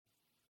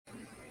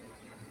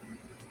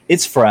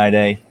It's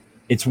Friday.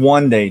 It's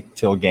one day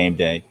till game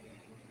day,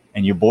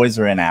 and your boys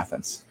are in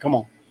Athens. Come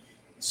on.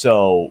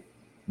 So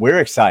we're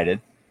excited.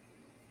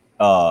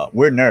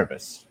 We're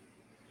nervous.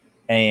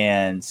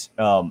 And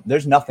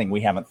there's nothing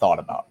we haven't thought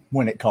about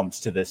when it comes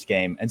to this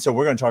game. And so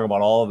we're going to talk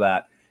about all of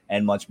that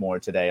and much more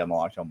today on the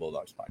Locked On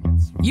Bulldogs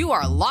podcast. You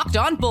are Locked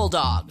On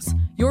Bulldogs,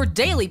 your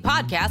daily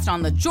podcast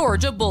on the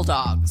Georgia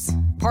Bulldogs.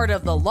 Part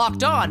of the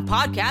Locked On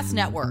Podcast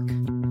Network,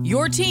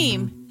 your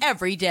team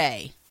every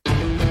day.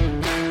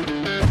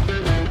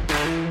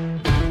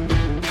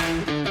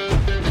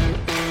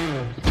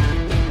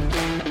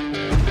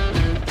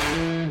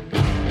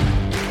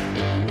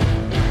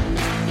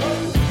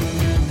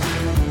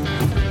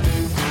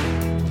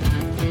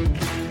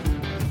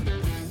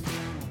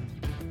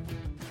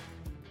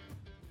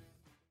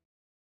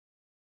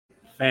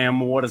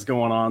 Fam, what is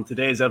going on?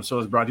 Today's episode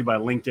is brought to you by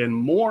LinkedIn.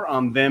 More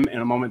on them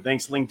in a moment.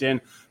 Thanks,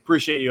 LinkedIn.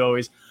 Appreciate you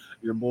always.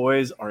 Your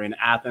boys are in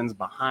Athens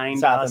behind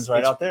us. Athens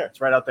right out there. It's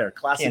right out there.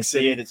 Classic Can't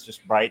city. see it. It's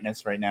just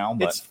brightness right now.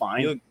 But it's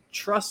fine.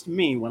 Trust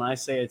me when I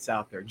say it's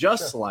out there.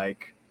 Just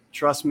like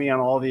trust me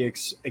on all the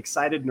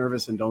excited,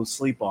 nervous, and don't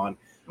sleep on.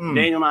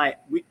 Daniel and I,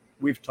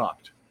 we've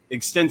talked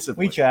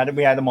extensively. We chatted.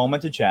 We had a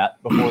moment to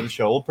chat before the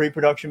show. A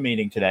pre-production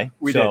meeting today.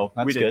 We did.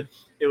 That's good.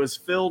 It was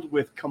filled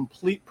with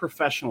complete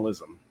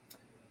professionalism.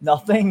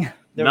 Nothing.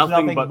 There was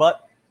nothing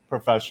but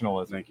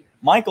professionalism. Thank you.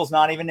 Michael's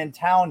not even in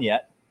town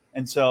yet.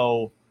 And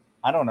so,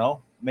 I don't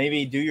know.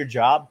 Maybe do your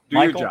job.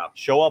 Your job.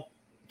 Show up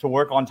to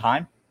work on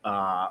time.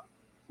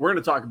 We're going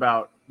to talk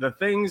about the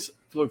things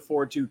to look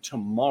forward to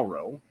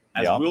tomorrow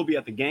as we'll be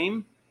at the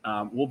game.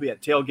 We'll be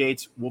at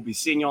tailgates. We'll be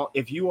seeing y'all.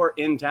 If you are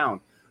in town,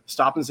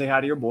 stop and say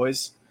hi to your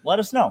boys. Let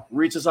us know.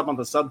 Reach us up on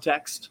the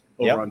subtext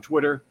over on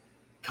Twitter.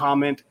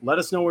 Comment. Let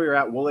us know where you're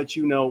at. We'll let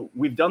you know.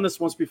 We've done this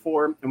once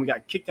before, and we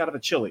got kicked out of a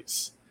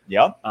Chili's.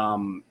 Yep.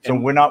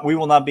 So we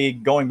will not be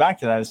going back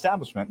to that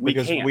establishment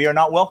because we are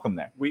not welcome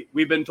there.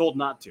 We've been told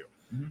not to.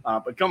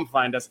 But come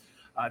find us.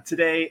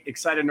 Today,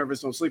 excited,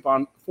 nervous, don't sleep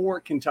on for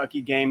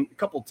Kentucky game. A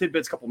couple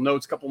tidbits, couple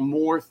notes, couple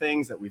more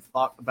things that we've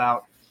thought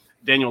about.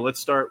 Daniel, let's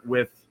start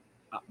with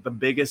the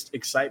biggest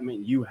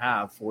excitement you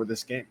have for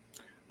this game.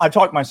 I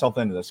talked myself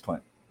into this,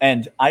 Clint,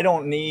 and I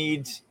don't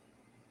need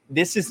 –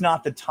 this is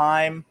not the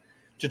time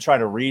to try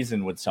to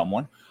reason with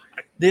someone.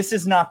 This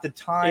is not the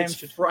time. It's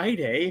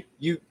Friday.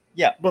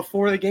 Yeah.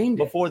 Before the game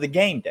day. Before the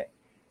game day.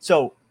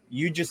 So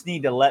you just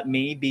need to let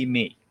me be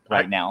me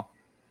right now.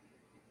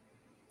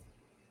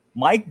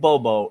 Mike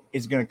Bobo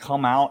is going to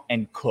come out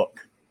and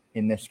cook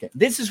in this game.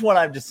 This is what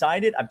I've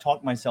decided. I've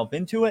talked myself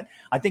into it.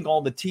 I think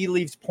all the tea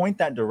leaves point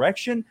that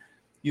direction.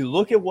 You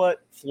look at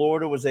what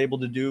Florida was able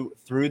to do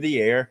through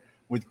the air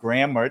with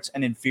Graham Mertz,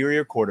 an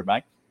inferior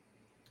quarterback.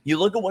 You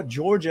look at what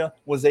Georgia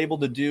was able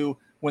to do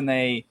when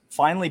they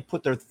finally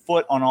put their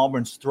foot on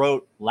Auburn's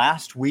throat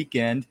last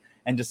weekend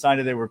and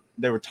decided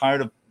they were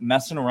tired of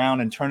messing around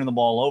and turning the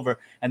ball over,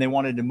 and they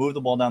wanted to move the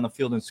ball down the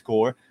field and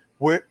score.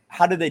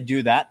 How did they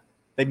do that?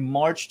 They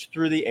marched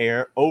through the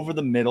air, over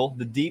the middle,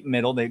 the deep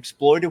middle. They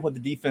exploited what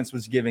the defense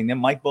was giving them.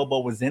 Mike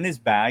Bobo was in his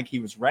bag. He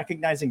was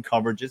recognizing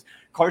coverages.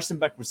 Carson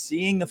Beck was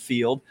seeing the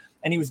field,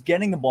 and he was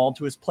getting the ball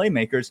to his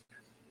playmakers.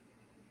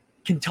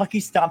 Kentucky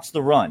stops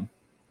the run.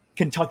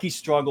 Kentucky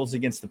struggles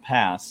against the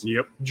pass.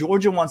 Yep.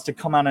 Georgia wants to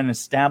come out and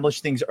establish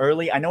things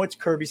early. I know it's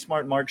Kirby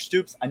Smart, Mark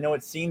Stoops. I know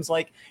it seems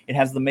like it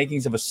has the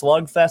makings of a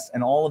slugfest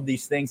and all of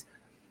these things.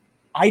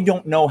 I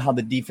don't know how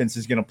the defense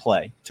is going to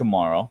play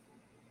tomorrow.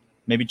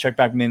 Maybe check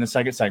back with me in the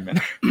second segment.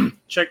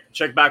 check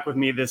back with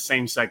me this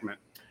same segment.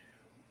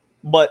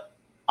 But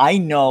I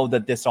know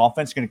that this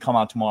offense is going to come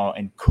out tomorrow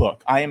and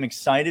cook. I am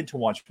excited to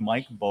watch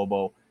Mike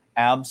Bobo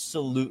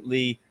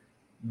absolutely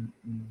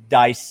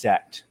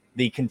dissect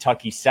the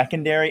Kentucky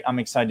secondary. I'm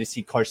excited to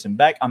see Carson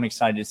Beck. I'm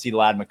excited to see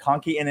Ladd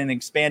McConkey in an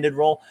expanded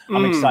role.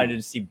 I'm excited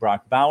to see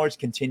Brock Bowers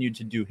continue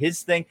to do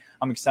his thing.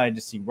 I'm excited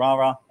to see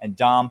Rara and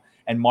Dom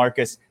and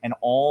Marcus and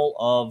all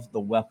of the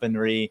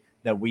weaponry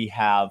that we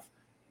have.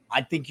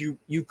 I think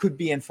you could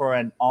be in for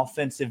an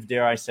offensive,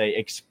 dare I say,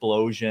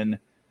 explosion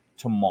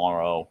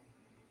tomorrow.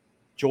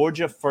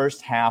 Georgia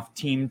first half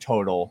team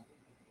total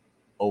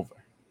over.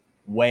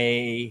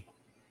 Way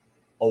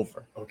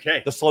over.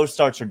 Okay. The slow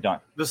starts are done.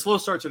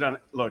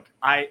 Look,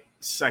 I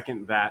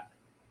second that.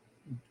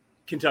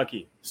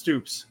 Kentucky,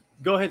 Stoops,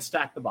 go ahead,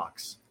 stack the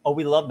box. Oh,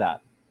 we love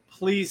that.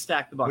 Please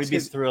stack the box. We'd be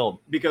thrilled.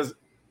 Because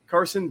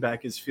Carson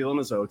Beck is feeling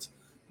his oats.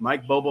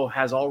 Mike Bobo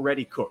has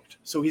already cooked,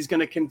 so he's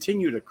going to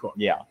continue to cook.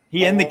 Yeah.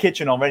 He in the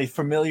kitchen already,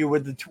 familiar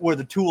with where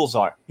the tools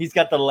are. He's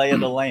got the lay of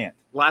the land.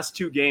 Last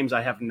two games,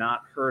 I have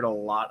not heard a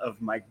lot of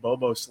Mike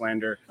Bobo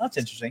slander. That's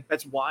interesting.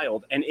 That's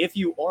wild. And if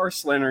you are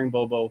slandering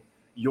Bobo,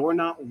 you're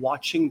not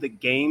watching the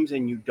games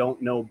and you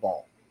don't know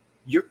ball.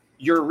 You're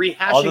rehashing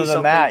something. Other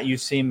than that, you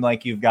seem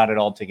like you've got it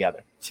all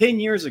together. 10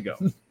 years ago.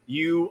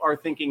 You are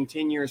thinking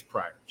 10 years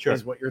prior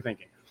is what you're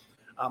thinking.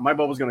 Mike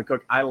Bobo's going to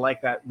cook. I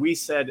like that. We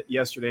said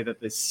yesterday that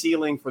the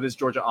ceiling for this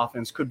Georgia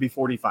offense could be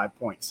 45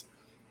 points.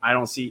 I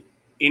don't see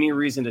any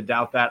reason to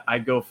doubt that.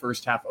 I'd go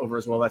first half over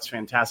as well. That's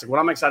fantastic.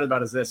 What I'm excited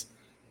about is this.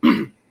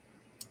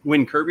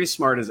 When Kirby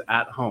Smart is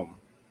at home,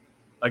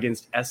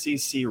 against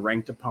SEC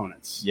ranked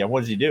opponents. Yeah,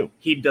 what does he do?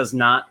 He does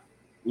not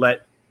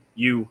let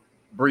you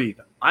breathe.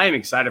 I am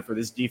excited for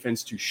this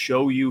defense to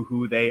show you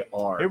who they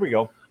are. Here we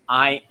go.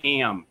 I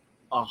am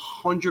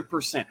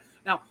 100%.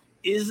 Now,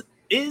 is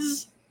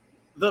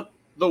the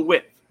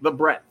width, the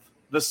breadth,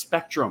 the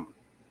spectrum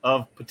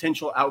of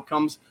potential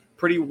outcomes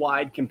pretty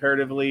wide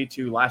comparatively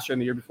to last year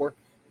and the year before?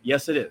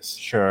 Yes, it is.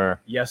 Sure.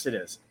 Yes, it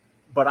is.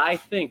 But I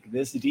think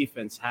this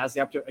defense has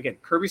the opportunity. Again,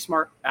 Kirby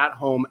Smart at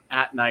home,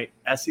 at night,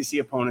 SEC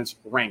opponents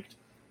ranked.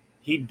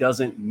 He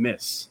doesn't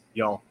miss,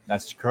 y'all.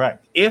 That's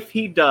correct. If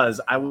he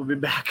does, I will be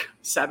back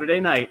Saturday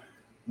night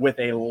with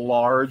a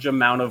large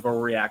amount of a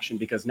reaction,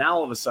 because now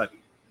all of a sudden,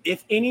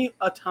 if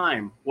a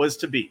time was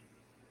to be,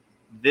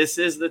 this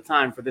is the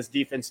time for this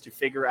defense to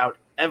figure out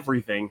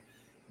everything,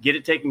 get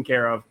it taken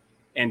care of,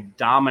 and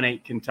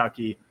dominate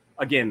Kentucky.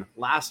 Again,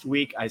 last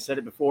week, I said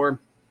it before,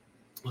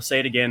 I'll say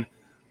it again,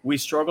 we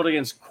struggled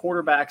against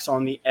quarterbacks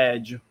on the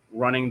edge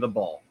running the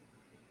ball.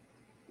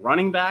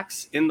 Running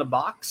backs in the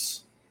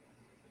box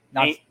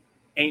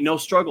ain't no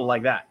struggle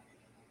like that,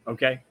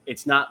 okay?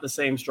 It's not the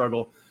same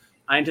struggle.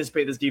 I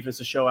anticipate this defense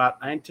to show out.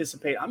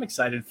 I'm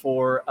excited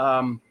for,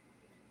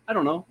 I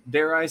don't know,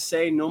 dare I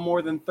say, no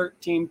more than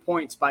 13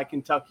 points by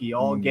Kentucky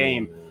all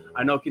game.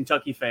 I know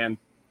Kentucky fan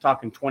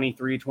talking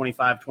 23,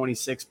 25,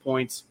 26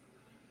 points.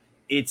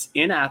 It's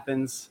in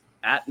Athens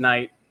at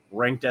night,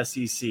 ranked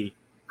SEC.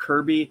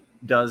 Kirby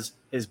does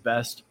his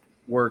best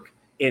work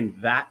in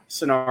that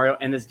scenario,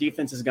 and this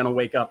defense is going to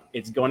wake up.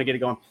 It's going to get it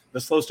going.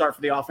 The slow start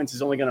for the offense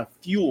is only going to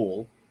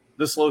fuel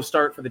the slow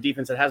start for the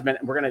defense that has been,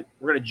 and we're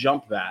going to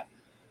jump that.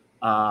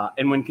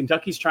 And when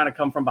Kentucky's trying to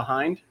come from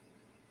behind,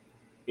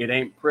 it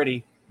ain't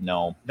pretty.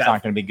 No, it's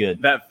not going to be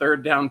good. That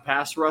third down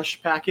pass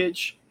rush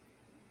package,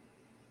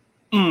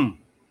 it's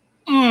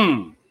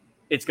going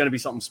to be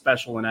something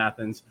special in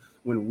Athens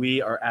when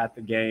we are at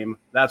the game.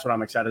 That's what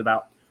I'm excited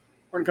about.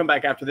 We're going to come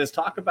back after this,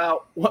 talk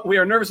about what we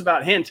are nervous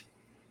about. Hint,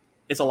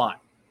 it's a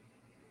lot.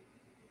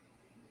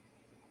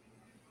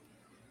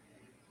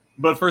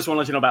 But first, I want to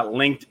let you know about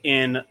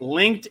LinkedIn.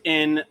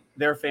 LinkedIn,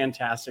 they're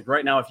fantastic.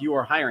 Right now, if you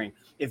are hiring,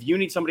 if you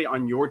need somebody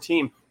on your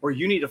team, or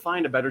you need to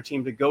find a better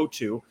team to go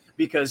to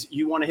because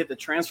you want to hit the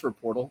transfer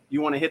portal, you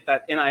want to hit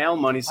that NIL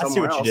money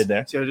somewhere else. I see what you did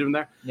there. See what I did in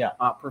there? Yeah.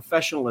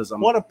 Professionalism.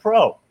 What a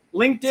pro.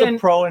 LinkedIn. It's a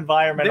pro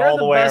environment all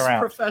the way around. They're the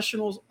best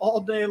professionals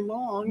all day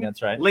long.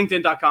 That's right.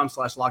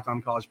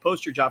 LinkedIn.com/LockedOnCollege.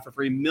 Post your job for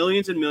free.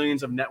 Millions and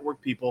millions of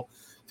network people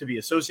to be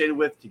associated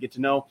with, to get to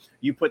know.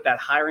 You put that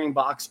hiring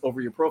box over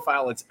your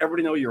profile. Lets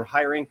everybody know you're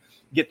hiring.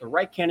 Get the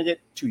right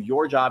candidate to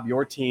your job,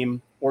 your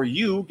team, or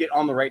you get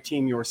on the right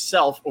team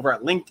yourself over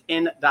at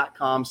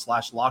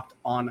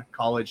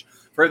LinkedIn.com/LockedOnCollege.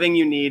 For everything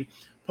you need,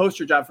 post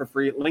your job for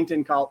free.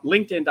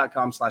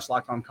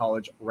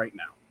 LinkedIn.com/LockedOnCollege right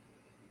now.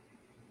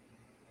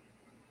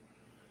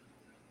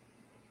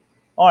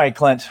 All right,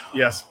 Clint.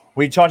 Yes.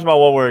 We talked about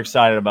what we're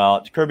excited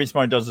about. Kirby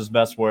Smart does his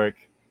best work.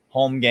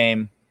 Home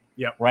game.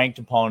 Yep. Ranked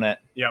opponent.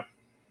 Yep.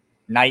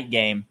 Night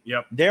game.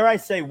 Yep. Dare I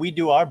say we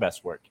do our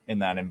best work in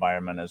that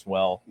environment as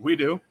well. We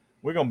do.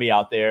 We're going to be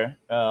out there.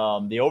 The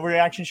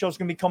Overreaction Show is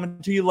going to be coming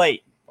to you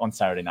late on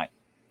Saturday night.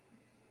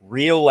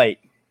 Real late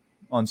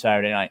on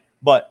Saturday night.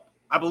 But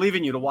I believe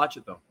in you to watch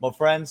it, though. Well,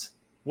 friends,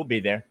 we'll be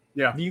there.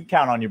 Yeah. You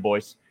count on your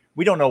boys.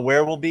 We don't know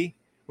where we'll be.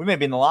 We may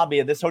be in the lobby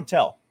of this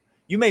hotel.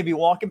 You may be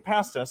walking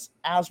past us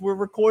as we're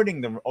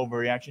recording the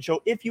Overreaction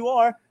Show. If you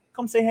are,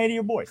 come say hey to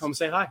your boys. Come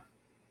say hi.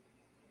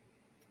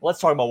 Let's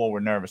talk about what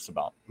we're nervous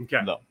about. Okay.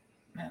 Though.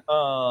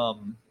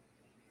 I'm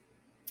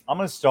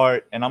going to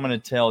start, and I'm going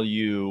to tell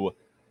you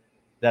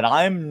that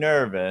I'm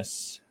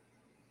nervous,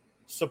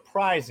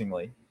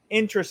 surprisingly,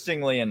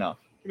 interestingly enough.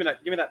 Give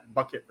me that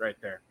bucket right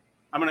there.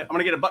 I'm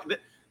gonna get a bucket.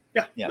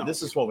 Yeah. No.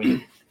 This is what we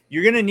need.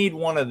 You're gonna need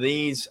one of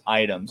these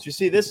items. You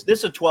see this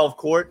is a 12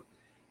 quart.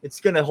 It's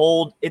gonna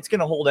hold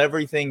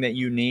everything that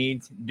you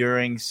need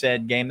during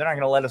said game. They're not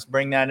gonna let us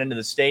bring that into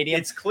the stadium.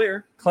 It's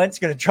clear. Clint's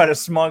gonna try to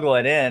smuggle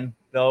it in,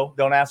 though.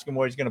 Don't ask him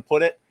where he's gonna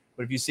put it.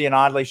 But if you see an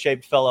oddly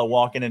shaped fellow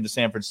walking into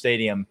Sanford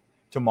Stadium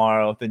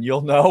tomorrow, then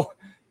you'll know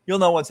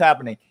what's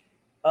happening.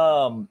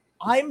 I'm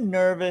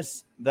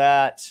nervous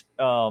that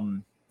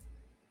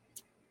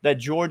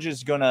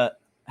Georgia's gonna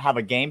have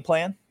a game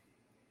plan.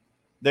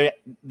 They're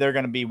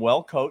gonna be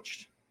well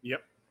coached.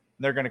 Yep.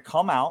 They're gonna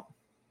come out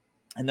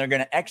and they're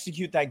gonna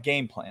execute that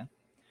game plan.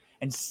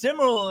 And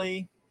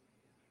similarly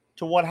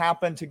to what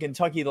happened to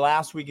Kentucky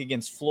last week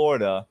against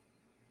Florida,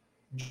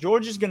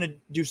 Georgia's gonna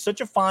do such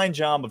a fine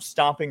job of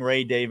stopping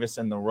Ray Davis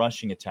and the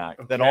rushing attack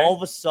that all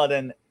of a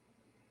sudden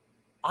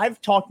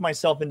I've talked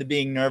myself into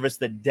being nervous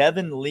that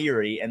Devin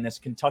Leary and this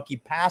Kentucky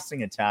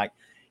passing attack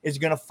is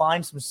going to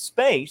find some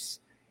space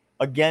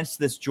against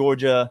this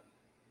Georgia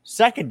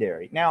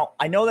secondary. Now,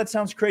 I know that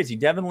sounds crazy.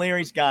 Devin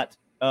Leary's got,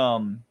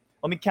 let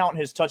me count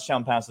his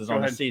touchdown passes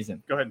the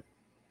season. Go ahead.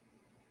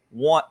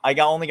 One. I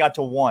only got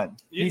to one.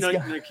 You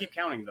keep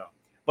counting, though.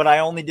 But I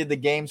only did the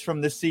games from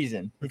this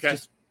season. It's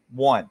just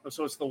one. Oh,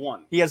 so it's the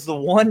one. He has the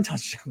one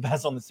touchdown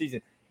pass on the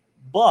season.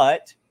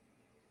 But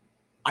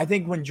I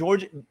think when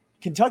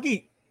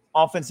Kentucky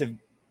offensive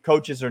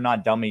coaches are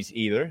not dummies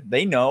either.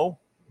 They know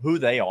who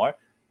they are.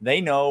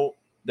 They know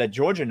that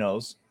Georgia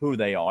knows who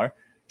they are.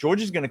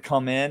 Georgia's going to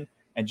come in,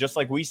 and just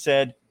like we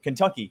said,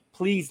 Kentucky,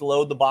 please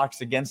load the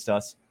box against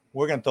us.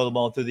 We're going to throw the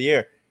ball through the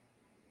air.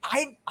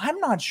 I'm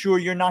not sure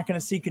you're not going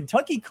to see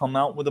Kentucky come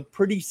out with a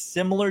pretty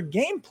similar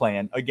game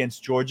plan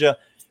against Georgia.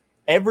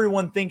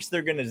 Everyone thinks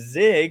they're going to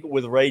zig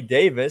with Ray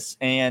Davis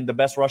and the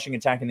best rushing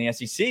attack in the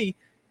SEC,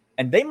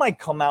 and they might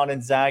come out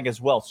and zag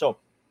as well. So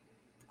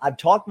I've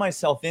talked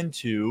myself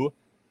into,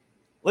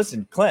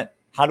 listen, Clint,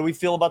 how do we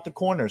feel about the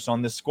corners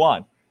on this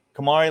squad?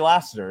 Kamari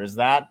Lassiter, is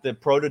that the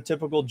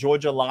prototypical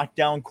Georgia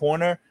lockdown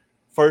corner,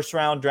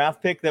 first-round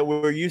draft pick that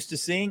we're used to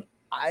seeing?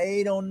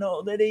 I don't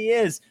know that he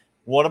is.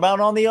 What about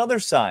on the other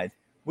side?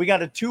 We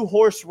got a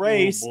 2-horse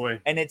race,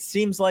 and it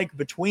seems like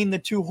between the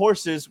 2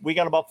 horses, we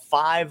got about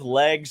 5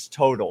 legs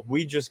total.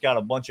 We just got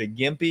a bunch of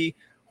gimpy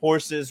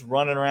horses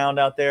running around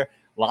out there.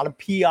 A lot of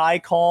PI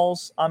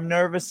calls I'm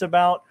nervous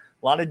about,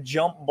 a lot of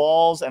jump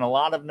balls, and a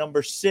lot of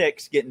number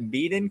 6 getting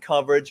beat in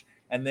coverage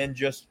and then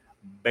just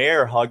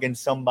bear hugging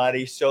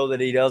somebody so that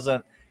he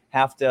doesn't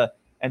have to.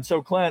 And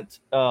so, Clint,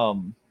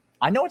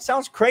 I know it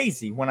sounds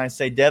crazy when I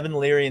say Devin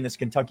Leary in this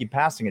Kentucky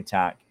passing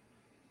attack,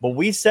 but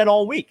we said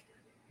all week,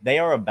 they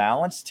are a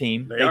balanced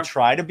team. They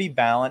try to be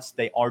balanced.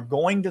 They are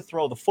going to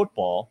throw the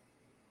football.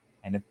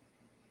 And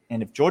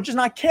if Georgia's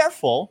not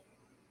careful,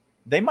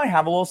 they might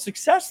have a little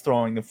success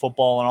throwing the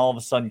football, and all of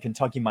a sudden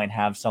Kentucky might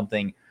have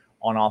something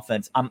on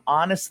offense. I'm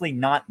honestly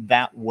not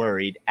that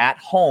worried at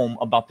home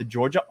about the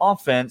Georgia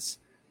offense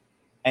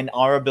and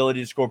our ability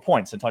to score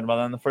points. I talked about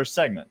that in the first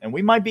segment. And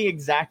we might be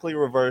exactly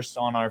reversed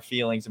on our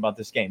feelings about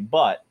this game.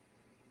 But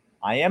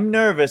I am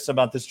nervous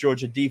about this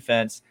Georgia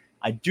defense.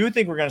 I do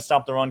think we're going to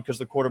stop the run because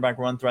the quarterback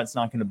run threat's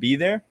not going to be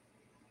there.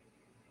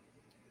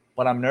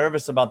 But I'm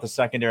nervous about the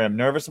secondary. I'm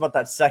nervous about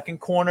that second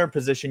corner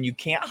position. You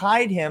can't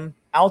hide him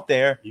out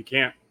there. You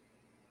can't.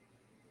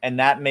 And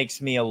that makes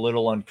me a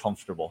little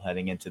uncomfortable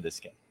heading into this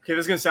game. Okay,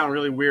 this is going to sound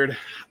really weird.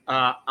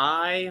 But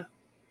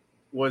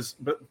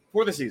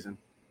before the season,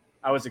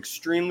 I was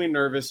extremely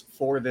nervous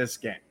for this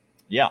game.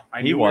 Yeah,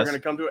 I knew we were going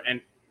to come to it.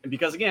 And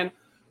because, again,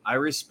 I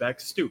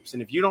respect Stoops.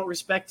 And if you don't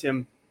respect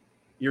him,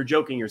 you're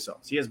joking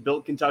yourselves. He has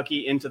built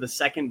Kentucky into the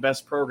second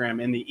best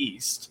program in the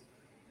East.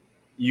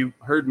 You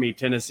heard me,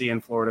 Tennessee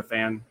and Florida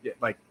fan.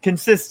 Like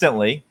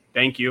consistently.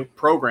 Thank you.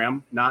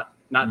 Program, not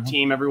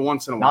team every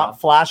once in a while.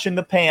 Not flash in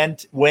the pan,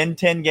 win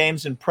 10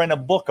 games and print a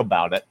book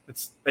about it.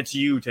 That's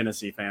you,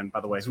 Tennessee fan,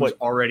 by the way, who's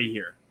already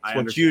here. That's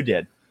what you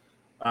did.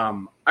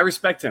 I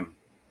respect him.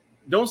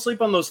 Don't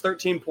sleep on those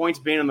 13 points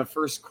being in the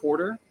first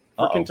quarter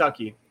for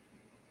Kentucky.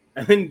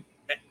 And then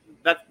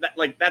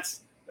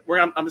that's where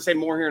I'm going to say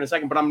more here in a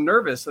second, but I'm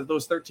nervous that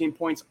those 13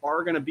 points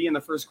are going to be in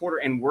the first quarter,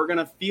 and we're going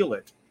to feel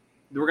it.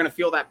 We're going to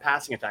feel that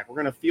passing attack. We're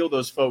going to feel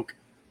those folk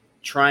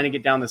trying to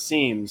get down the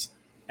seams.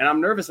 And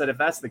I'm nervous that if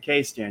that's the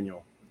case,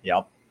 Daniel,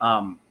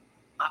 I'm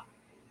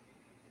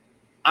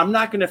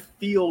not going to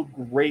feel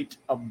great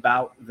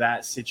about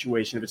that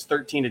situation if it's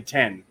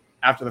 13-10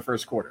 after the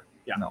first quarter.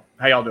 Yeah. No.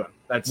 How y'all doing?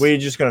 We're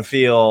just going to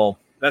feel.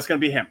 That's going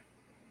to be him.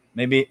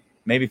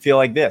 Maybe feel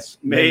like this.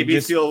 Maybe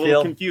feel a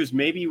little confused.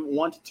 Maybe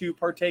want to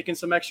partake in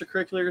some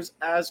extracurriculars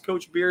as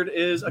Coach Beard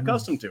is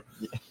accustomed to.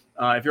 Yeah.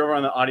 If you're over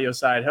on the audio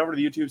side, head over to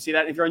the YouTube, see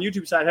that. If you're on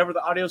YouTube side, head over to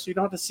the audio so you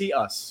don't have to see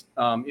us.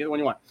 Either one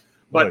you want.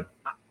 But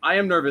I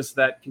am nervous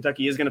that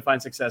Kentucky is going to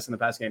find success in the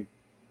pass game.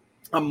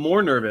 I'm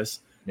more nervous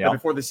that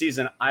before the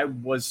season, I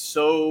was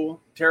so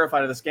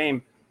terrified of this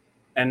game,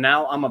 and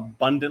now I'm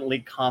abundantly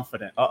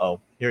confident.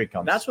 Here he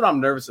comes. That's what I'm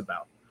nervous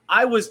about.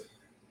 I was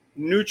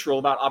neutral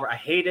about Auburn. I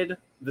hated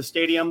the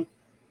stadium,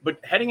 but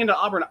heading into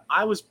Auburn,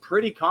 I was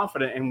pretty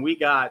confident, and we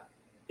got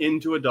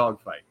into a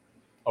dogfight.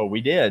 Oh,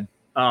 we did.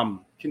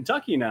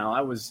 Kentucky now,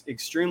 I was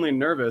extremely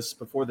nervous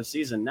before the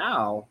season.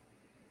 Now,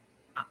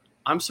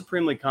 I'm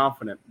supremely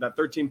confident that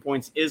 13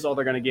 points is all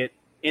they're going to get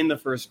in the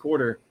first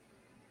quarter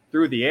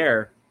through the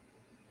air.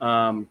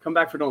 Come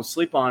back for don't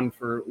sleep on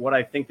for what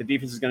I think the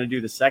defense is going to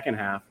do the second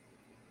half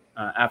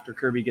after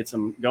Kirby gets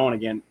them going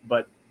again.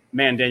 But,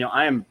 man, Daniel,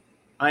 I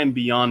am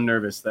beyond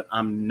nervous that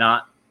I'm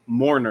not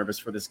more nervous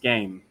for this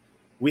game.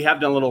 We have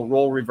done a little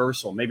role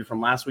reversal, maybe from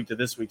last week to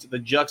this week. So the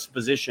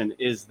juxtaposition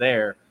is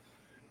there,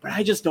 but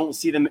I just don't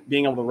see them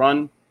being able to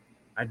run.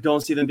 I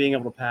don't see them being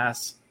able to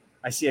pass.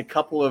 I see a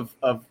couple of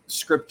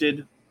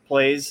scripted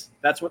plays.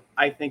 That's what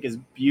I think is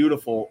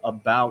beautiful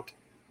about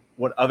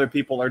what other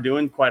people are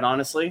doing, quite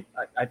honestly.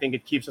 I think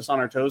it keeps us on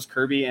our toes.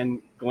 Kirby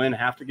and Glenn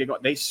have to get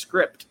going. They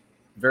script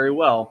very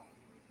well.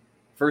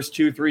 First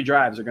 2-3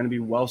 drives are going to be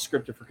well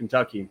scripted for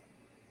Kentucky.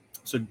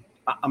 So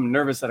I'm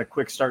nervous that a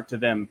quick start to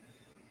them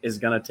is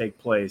going to take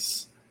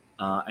place.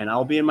 And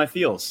I'll be in my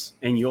feels.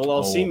 And you'll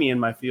all see me in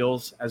my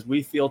feels as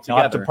we feel together.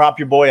 You'll have to prop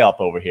your boy up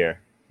over here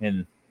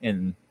in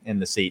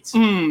the seats.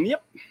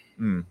 Yep.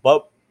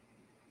 But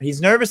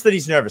he's nervous that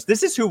he's nervous.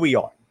 This is who we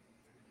are.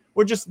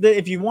 We're just,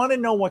 if you want to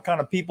know what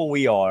kind of people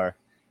we are,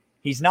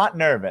 he's not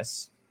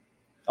nervous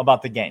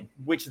about the game.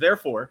 Which,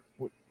 therefore,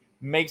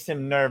 makes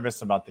him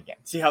nervous about the game.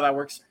 See how that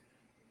works?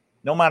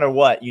 No matter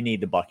what, you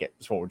need the bucket,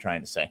 is what we're trying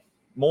to say.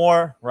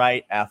 More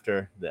right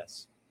after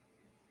this.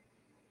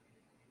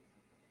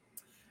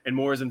 and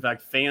more is, in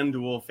fact,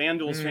 FanDuel.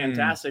 FanDuel's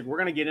fantastic. We're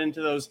going to get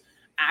into those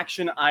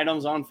action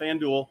items on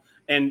FanDuel.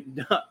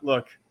 And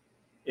look,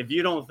 if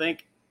you don't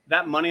think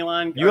that money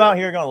line. You out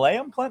here going to lay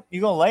him, Clint?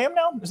 You going to lay him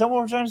now? Is that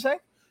what we're trying to say?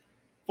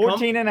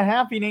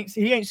 14.5.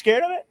 He ain't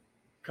scared of it?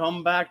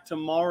 Come back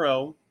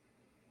tomorrow.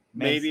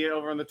 Maybe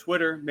over on the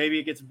Twitter. Maybe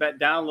it gets bet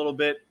down a little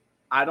bit.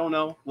 I don't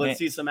know. Let's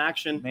see some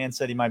action. Man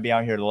said he might be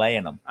out here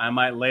laying them. I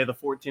might lay the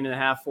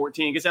 14.5.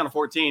 14. It gets down to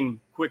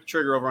 14. Quick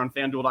trigger over on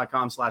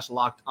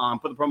FanDuel.com/locked-on.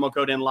 Put the promo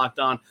code in, locked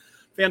on.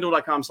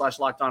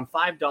 FanDuel.com/locked-on.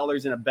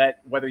 $5 in a bet.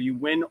 Whether you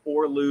win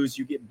or lose,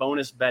 you get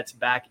bonus bets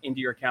back into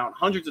your account.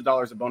 Hundreds of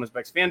dollars of bonus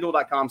bets.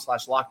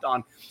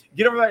 FanDuel.com/locked-on.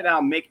 Get over right now.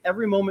 Make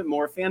every moment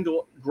more.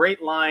 FanDuel,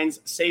 great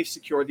lines, safe,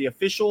 secure. The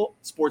official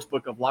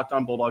sportsbook of Locked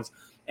On Bulldogs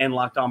and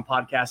Locked On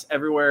Podcasts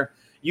everywhere.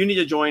 You need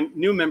to join.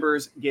 New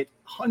members get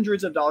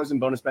hundreds of dollars in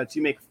bonus bets.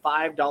 You make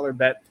 $5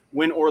 bet,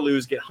 win or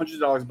lose, get hundreds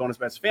of dollars in bonus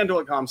bets.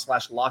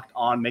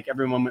 FanDuel.com/locked-on. Make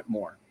every moment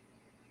more.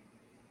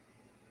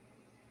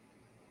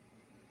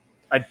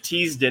 I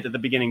teased it at the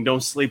beginning.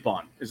 Don't sleep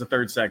on is the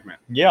third segment.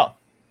 Yeah.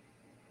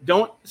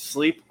 Don't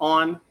sleep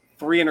on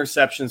 3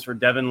 interceptions for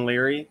Devin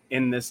Leary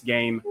in this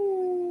game.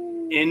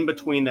 In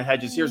between the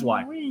hedges. Here's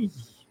why.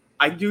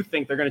 I do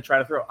think they're going to try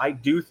to throw. I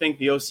do think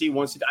the OC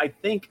wants to. I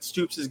think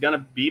Stoops is going to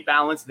be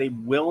balanced. They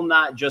will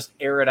not just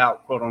air it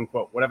out, quote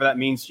unquote. Whatever that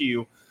means to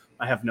you,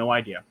 I have no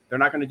idea. They're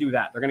not going to do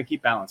that. They're going to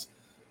keep balance.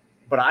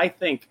 But I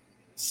think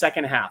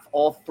second half,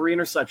 all 3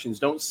 interceptions,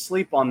 don't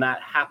sleep on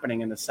that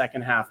happening in the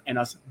second half and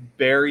us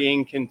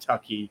burying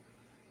Kentucky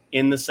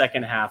in the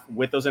second half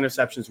with those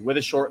interceptions, with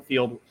a short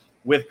field,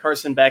 with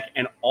Carson Beck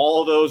and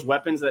all those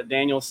weapons that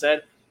Daniel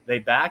said.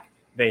 They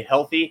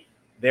healthy.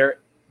 They're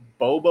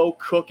Bobo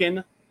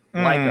cooking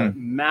like a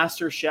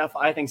master chef.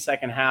 I think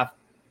second half,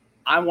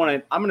 I'm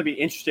going to be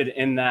interested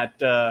in that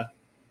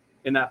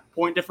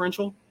point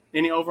differential,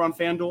 any over on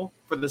FanDuel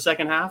for the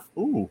second half.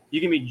 Ooh. You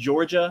give me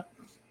Georgia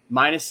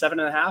minus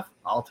 7.5.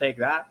 I'll take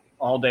that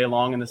all day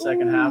long in the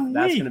second half.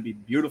 That's going to be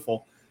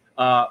beautiful.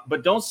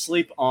 But don't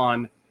sleep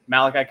on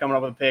Malachi coming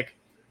up with a pick.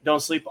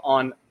 Don't sleep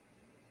on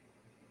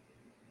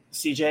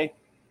CJ.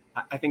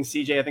 I think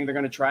they're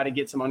going to try to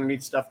get some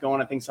underneath stuff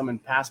going. I think some in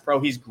pass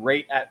pro. He's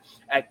great at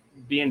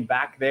being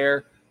back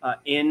there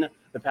in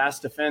the pass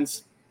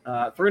defense. 3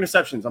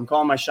 interceptions. I'm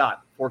calling my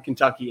shot for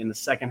Kentucky in the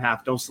second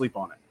half. Don't sleep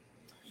on it.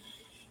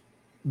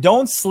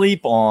 Don't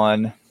sleep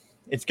on.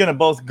 It's going to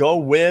both go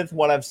with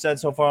what I've said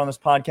so far on this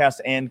podcast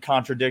and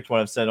contradict what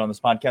I've said on this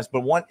podcast.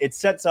 But it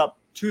sets up.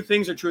 2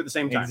 things are true at the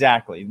same time.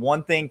 Exactly.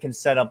 One thing can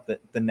set up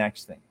the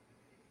next thing.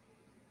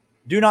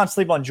 Do not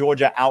sleep on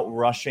Georgia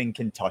outrushing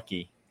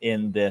Kentucky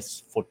in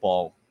this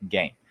football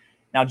game.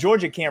 Now,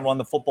 Georgia can't run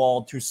the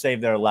football to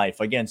save their life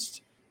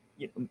against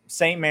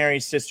St.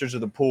 Mary's Sisters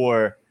of the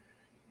Poor.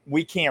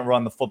 We can't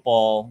run the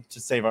football to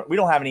save we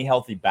don't have any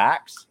healthy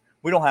backs.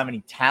 We don't have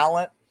any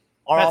talent.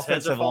 Our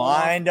offensive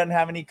line doesn't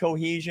have any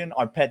cohesion.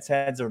 Our pets'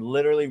 heads are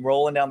literally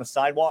rolling down the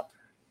sidewalk.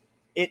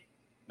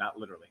 Not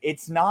literally.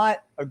 It's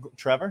not,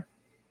 Trevor,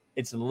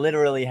 it's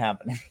literally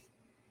happening.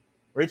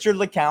 Richard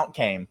LeCount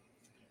came,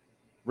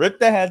 ripped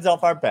the heads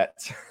off our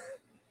pets,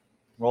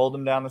 rolled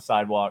them down the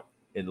sidewalk.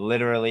 It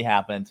literally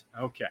happened.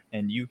 Okay.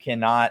 And you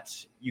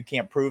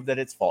can't prove that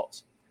it's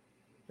false.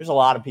 There's a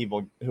lot of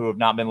people who have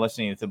not been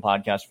listening to the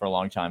podcast for a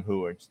long time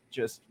who are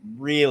just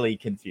really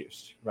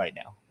confused right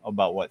now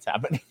about what's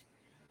happening.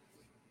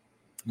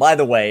 By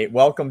the way,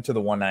 welcome to the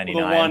 199.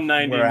 The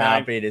 199. We're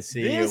happy to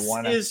see you.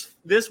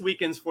 This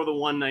weekend's for the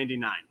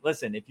 199.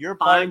 Listen, if you're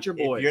Find your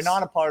boys. If you're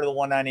not a part of the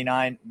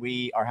 199,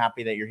 we are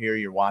happy that you're here,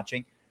 you're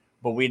watching,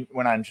 but we're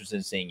not interested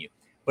in seeing you.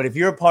 But if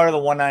you're a part of the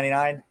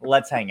 199,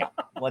 let's hang out.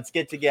 Let's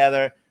get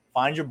together.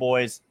 Find your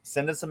boys.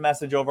 Send us a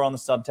message over on the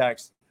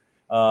subtext.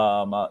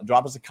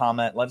 Drop us a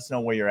comment. Let us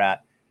know where you're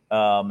at,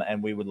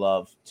 and we would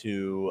love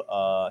to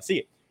see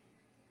you.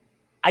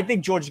 I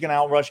think Georgia's going to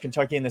outrush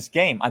Kentucky in this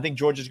game. I think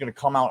Georgia's going to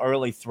come out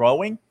early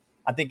throwing.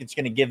 I think it's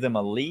going to give them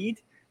a lead,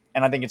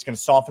 and I think it's going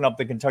to soften up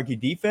the Kentucky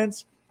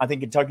defense. I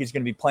think Kentucky's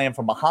going to be playing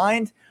from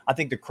behind. I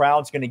think the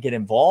crowd's going to get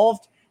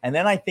involved, and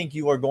then I think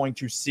you are going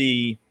to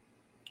see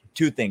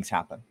 2 things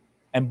happen.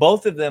 And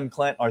both of them,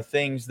 Clint, are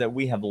things that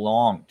we have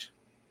longed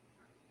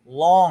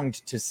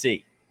to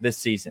see this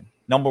season.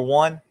 Number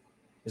 1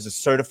 is a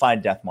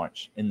certified death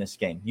march in this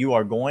game. You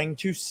are going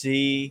to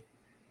see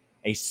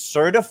a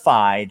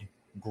certified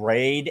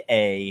grade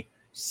A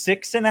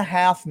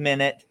 6.5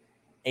 minute,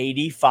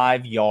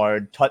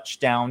 85-yard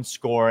touchdown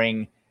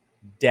scoring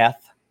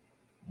death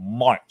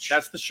march.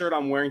 That's the shirt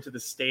I'm wearing to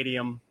the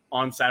stadium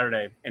on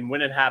Saturday. And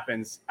when it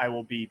happens, I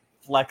will be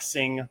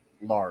flexing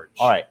large.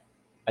 All right.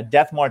 A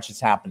death march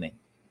is happening.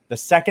 The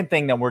second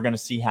thing that we're going to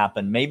see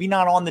happen, maybe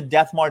not on the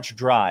death march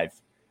drive,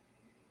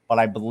 but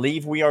I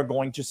believe we are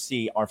going to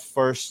see our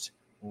first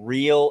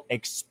real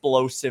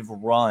explosive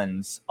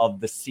runs of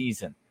the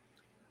season.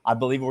 I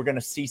believe we're going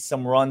to see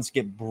some runs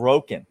get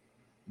broken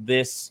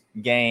this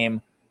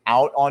game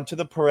out onto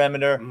the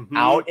perimeter,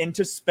 out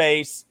into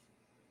space,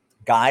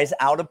 guys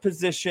out of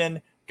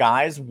position,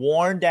 Guys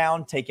worn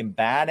down, taking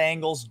bad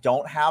angles,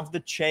 don't have the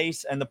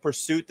chase and the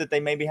pursuit that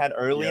they maybe had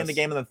early in the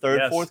game in the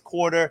third, fourth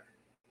quarter.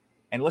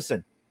 And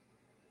listen,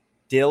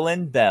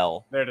 Dillon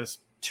Bell there it is.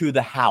 To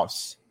the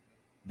house.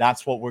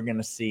 That's what we're going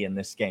to see in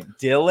this game.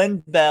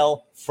 Dillon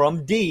Bell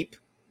from deep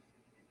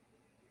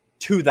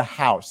to the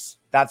house.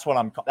 That's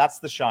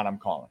the shot I'm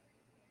calling.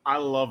 I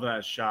love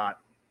that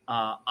shot.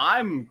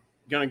 I'm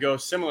going to go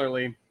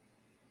similarly.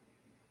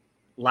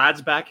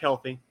 Lad's back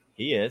healthy.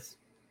 He is.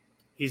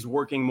 He's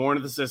working more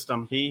into the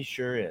system. He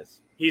sure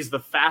is. He's the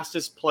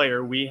fastest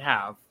player we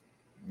have.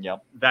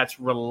 Yep. That's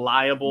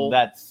reliable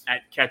at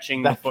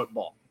catching the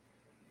football.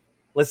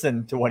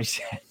 Listen to what he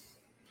said.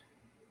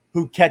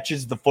 Who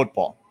catches the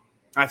football?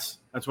 That's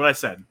what I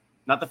said.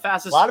 Not the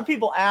fastest. A lot of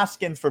people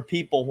asking for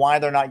people why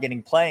they're not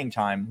getting playing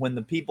time when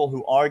the people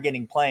who are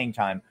getting playing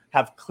time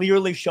have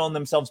clearly shown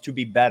themselves to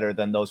be better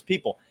than those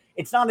people.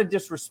 It's not a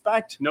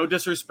disrespect. No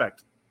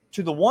disrespect.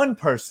 To the one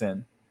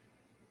person.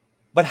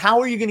 But how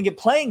are you going to get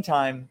playing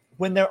time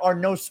when there are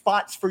no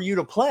spots for you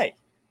to play?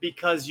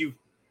 Because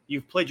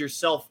you've played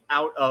yourself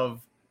out of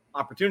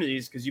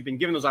opportunities because you've been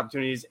given those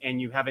opportunities and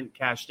you haven't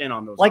cashed in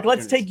on those. Like,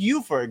 let's take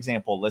you, for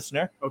example,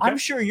 listener. Okay. I'm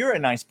sure you're a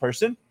nice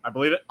person. I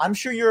believe it. I'm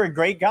sure you're a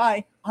great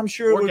guy. I'm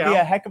sure it would be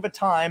a heck of a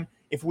time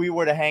if we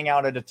were to hang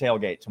out at a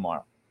tailgate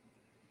tomorrow.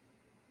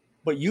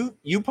 But you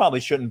probably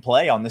shouldn't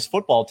play on this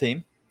football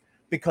team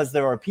because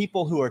there are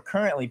people who are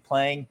currently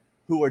playing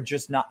who are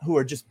just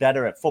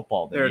better at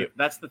football than you.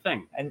 That's the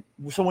thing. And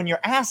so when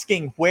you're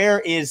asking where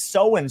is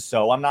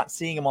so-and-so, I'm not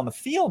seeing him on the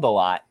field a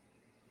lot,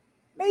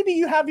 maybe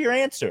you have your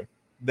answer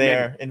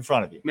there in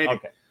front of you. Maybe.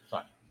 Okay,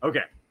 fine.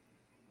 Okay.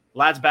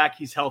 Lad's back.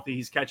 He's healthy.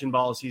 He's catching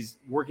balls. He's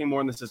working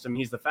more in the system.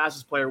 He's the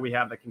fastest player we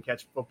have that can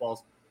catch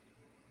footballs.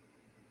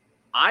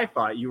 I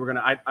thought you were going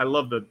to – I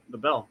love the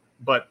Bell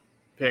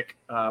pick.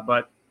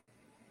 But,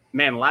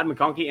 man, Ladd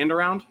McConkey end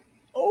around.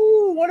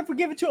 Oh, what if we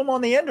give it to him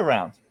on the end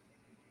around?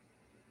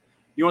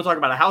 You want to talk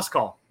about a house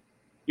call?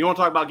 You want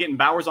to talk about getting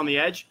Bowers on the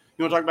edge?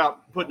 You want to talk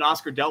about putting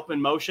Oscar Delp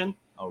in motion?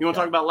 Okay. You want to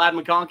talk about Ladd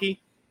McConkey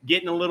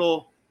getting a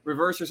little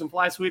reverse or some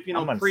fly sweep?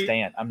 I'm going to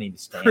stand. I need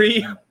to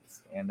stand.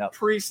 Stand up.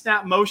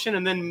 Pre-snap motion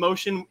and then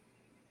motion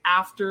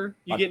after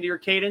you get into your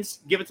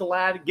cadence. Give it to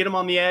Ladd. Get him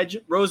on the edge.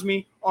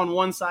 Roseme on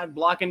one side,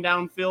 blocking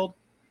downfield.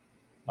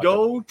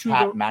 Go to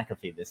Pat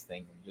McAfee this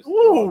thing and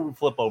just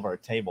flip over a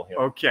table here.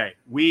 Okay.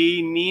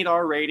 We need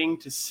our rating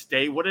to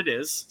stay what it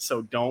is,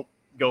 so don't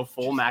go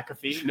full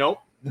McAfee.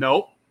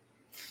 Nope.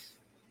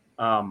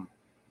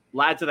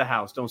 Ladd to the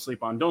house. Don't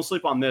sleep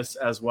on this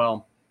as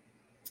well.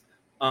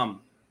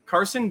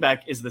 Carson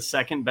Beck is the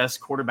second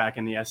best quarterback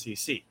in the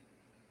SEC.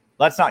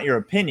 That's not your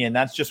opinion.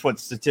 That's just what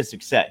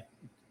statistics say.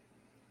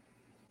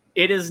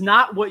 It is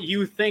not what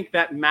you think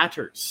that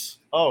matters.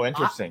 Oh,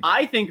 interesting.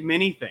 I think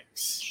many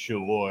things.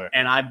 Sure.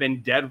 And I've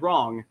been dead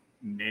wrong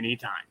many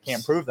times.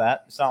 Can't prove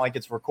that. It's not like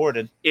it's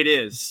recorded. It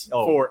is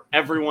for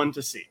everyone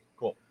to see.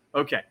 Cool.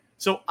 Okay.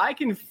 So I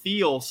can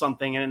feel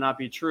something and it not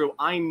be true.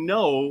 I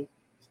know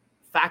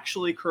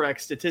factually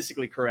correct,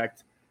 statistically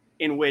correct,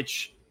 in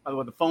which, by the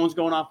way, the phone's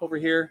going off over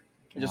here.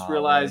 I just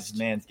realized.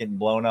 Man, it's getting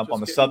blown up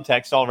on the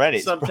subtext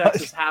already. Subtext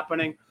is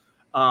happening.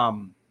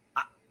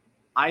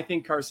 I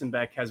think Carson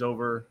Beck has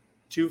over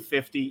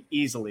 250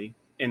 easily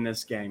in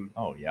this game.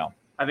 Oh, yeah.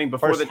 I think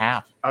before the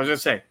half. I was going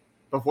to say,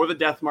 before the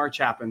death march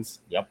happens.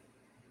 Yep.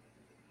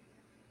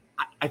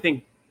 I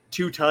think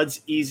 2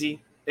 tuds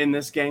easy in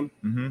this game.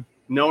 Mm-hmm.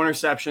 No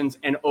interceptions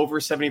and over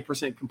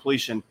 70%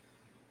 completion.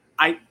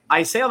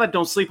 I say all that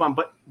don't sleep on,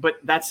 but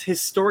that's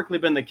historically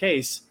been the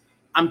case.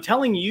 I'm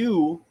telling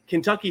you,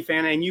 Kentucky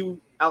fan, and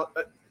you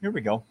here we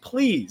go.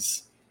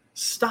 Please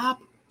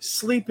stop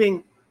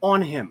sleeping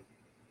on him.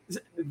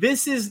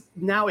 This is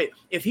now it.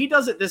 If he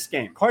does it this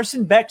game,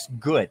 Carson Beck's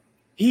good.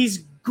 He's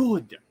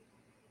good.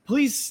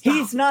 Please stop.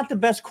 He's not the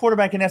best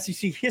quarterback in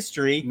SEC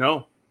history.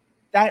 No.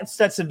 That's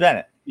Stetson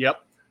Bennett.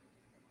 Yep.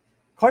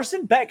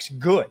 Carson Beck's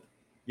good.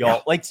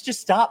 Y'all,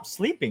 just stop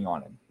sleeping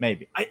on him,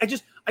 maybe.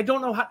 I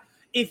don't know how.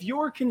 If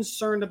you're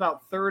concerned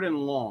about 3rd and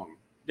long,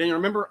 then you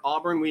remember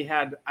Auburn, we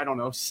had,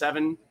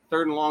 7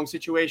 3rd and long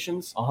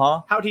situations.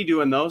 Uh-huh. How'd he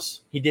do in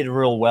those? He did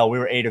real well. We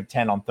were 8 of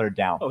 10 on 3rd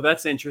down. Oh,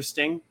 that's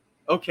interesting.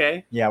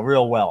 Okay. Yeah,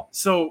 real well.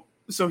 So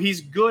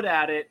he's good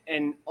at it,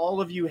 and all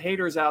of you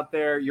haters out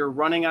there, you're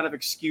running out of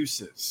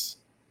excuses.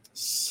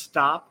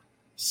 Stop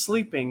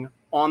sleeping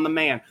on the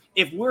man.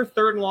 If we're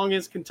 3rd and long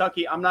as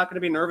Kentucky, I'm not going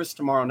to be nervous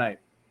tomorrow night.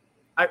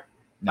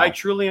 I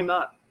truly am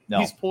not. No.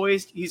 He's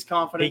poised. He's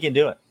confident. He can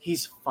do it.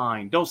 He's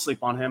fine. Don't sleep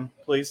on him,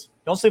 please.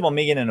 Don't sleep on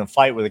me getting in a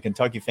fight with a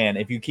Kentucky fan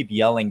if you keep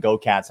yelling "Go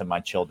Cats" at my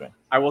children.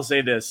 I will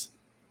say this.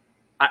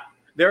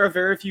 There are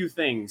very few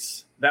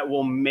things that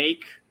will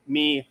make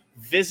me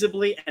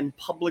visibly and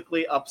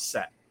publicly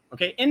upset.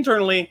 Okay?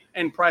 Internally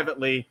and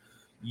privately.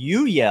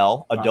 You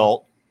yell,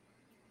 adult,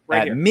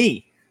 right at here.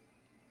 Me.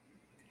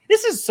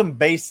 These are some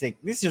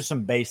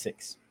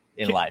basics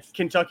in life.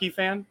 Kentucky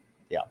fan?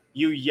 Yeah.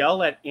 You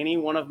yell at any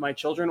one of my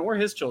children or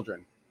his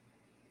children.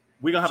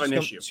 We don't have an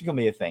issue. It's going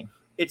to be a thing.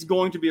 It's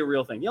going to be a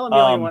real thing. Yell at me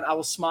anyone. I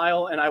will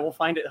smile and I will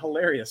find it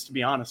hilarious, to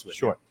be honest with you.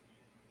 Sure.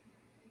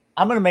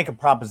 I'm going to make a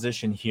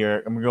proposition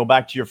here. I'm going to go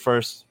back to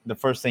the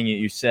first thing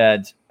you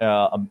said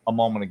a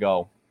moment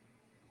ago.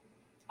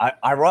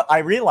 I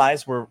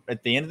realize we're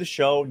at the end of the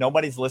show.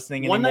 Nobody's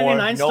listening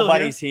anymore.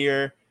 Nobody's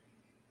here.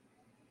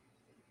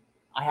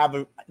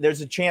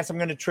 There's a chance I'm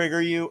going to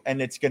trigger you,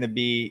 and it's going to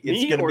be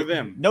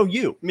them. No,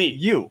 you. Me.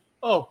 You.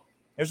 Oh.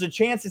 There's a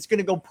chance it's going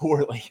to go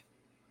poorly.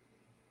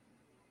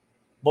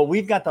 But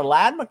we've got the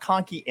Ladd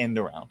McConkey end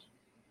around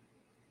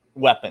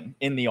weapon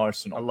in the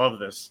arsenal. I love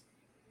this.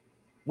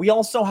 We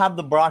also have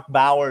the Brock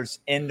Bowers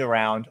end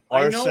around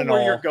arsenal. I know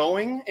where you're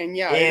going, and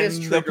yeah, it is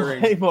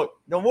triggering.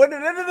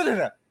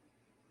 No.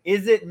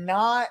 Is it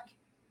not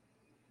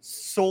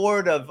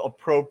sort of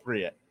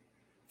appropriate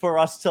for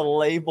us to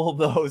label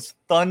those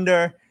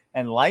thunder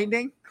and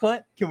lightning,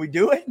 Clint? Can we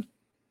do it?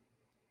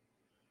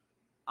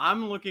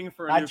 I'm looking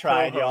for a new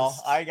co-host. Y'all.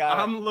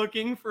 I'm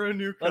looking for a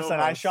new co-host. Listen,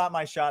 I shot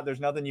my shot.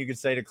 There's nothing you can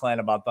say to Clint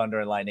about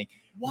thunder and lightning.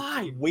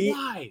 Why?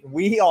 Why?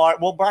 We are.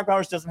 Well, Brock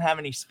Bowers doesn't have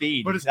any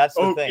speed. But that's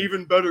the thing.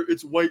 Even better,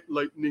 it's white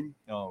lightning.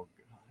 Oh,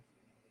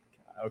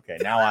 God. Okay,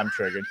 now I'm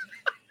triggered.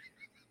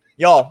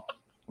 Y'all,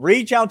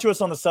 reach out to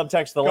us on the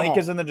subtext. The link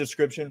is in the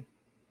description.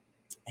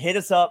 Hit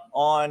us up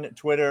on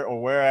Twitter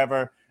or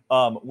wherever.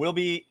 We'll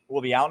be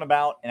out and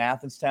about in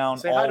Athenstown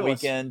all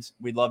weekend.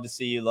 We'd love to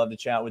see you. Love to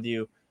chat with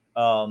you.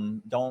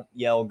 Don't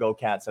yell "Go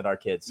Cats" at our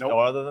kids. Nope.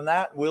 Or other than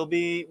that, we'll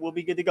be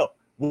good to go.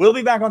 We'll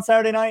be back on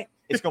Saturday night.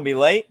 It's gonna be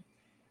late.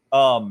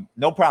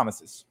 No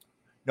promises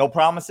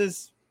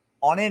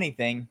on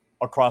anything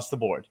across the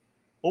board.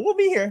 But we'll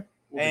be here,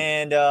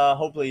 and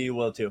hopefully you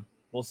will too.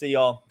 We'll see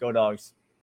y'all. Go Dogs.